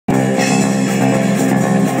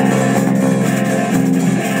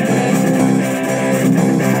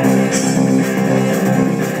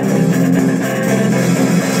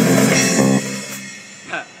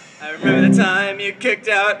kicked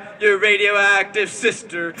out your radioactive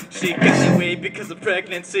sister. She got that way because of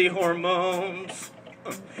pregnancy hormones.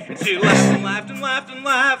 And she laughed and laughed and laughed and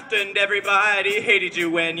laughed, and everybody hated you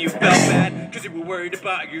when you felt bad, cause you were worried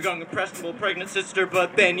about your young, impressionable, pregnant sister,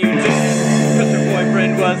 but then you didn't, cause her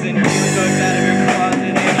boyfriend wasn't you, drugged out of your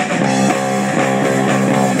closet.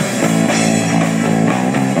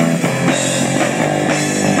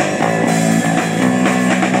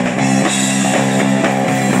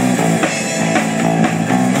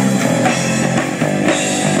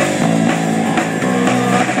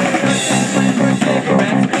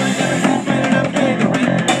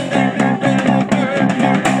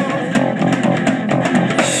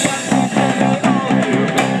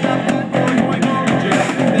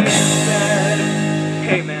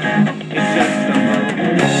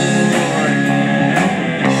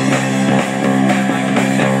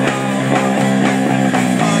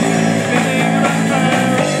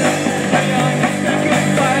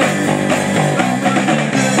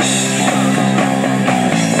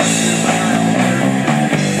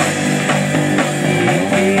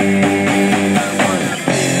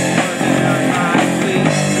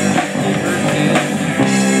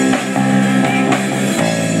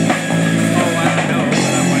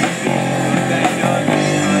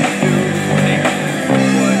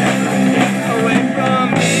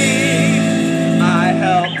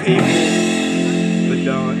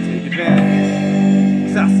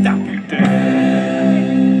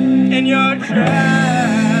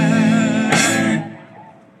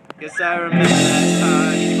 Guess I remember that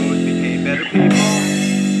time you both became better people.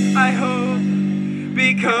 I hope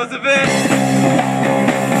because of it.